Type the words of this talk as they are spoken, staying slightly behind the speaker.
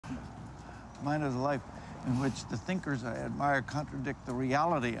Mine is a life in which the thinkers I admire contradict the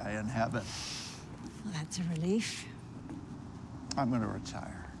reality I inhabit. Well, that's a relief. I'm going to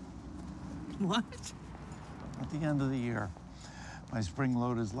retire. What? At the end of the year. My spring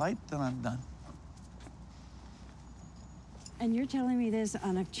load is light, then I'm done. And you're telling me this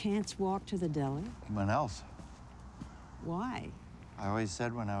on a chance walk to the deli? When else? Why? I always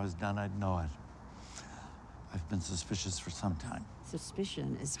said when I was done, I'd know it. I've been suspicious for some time.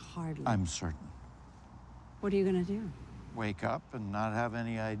 Suspicion is hardly... I'm certain. What are you gonna do? Wake up and not have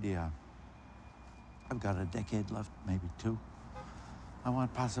any idea. I've got a decade left, maybe 2. I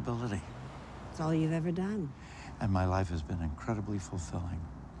want possibility. It's all you've ever done. And my life has been incredibly fulfilling.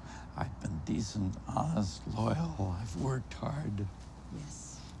 I've been decent, honest, loyal. I've worked hard.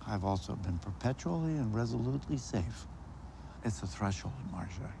 Yes. I've also been perpetually and resolutely safe. It's a threshold,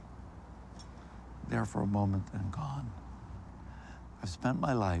 Marcia. There for a moment and gone. I've spent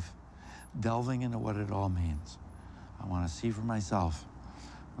my life delving into what it all means. I want to see for myself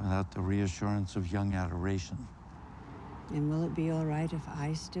without the reassurance of young adoration. And will it be all right if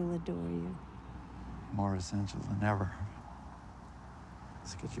I still adore you? More essential than ever.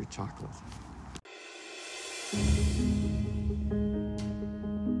 Let's get your chocolate.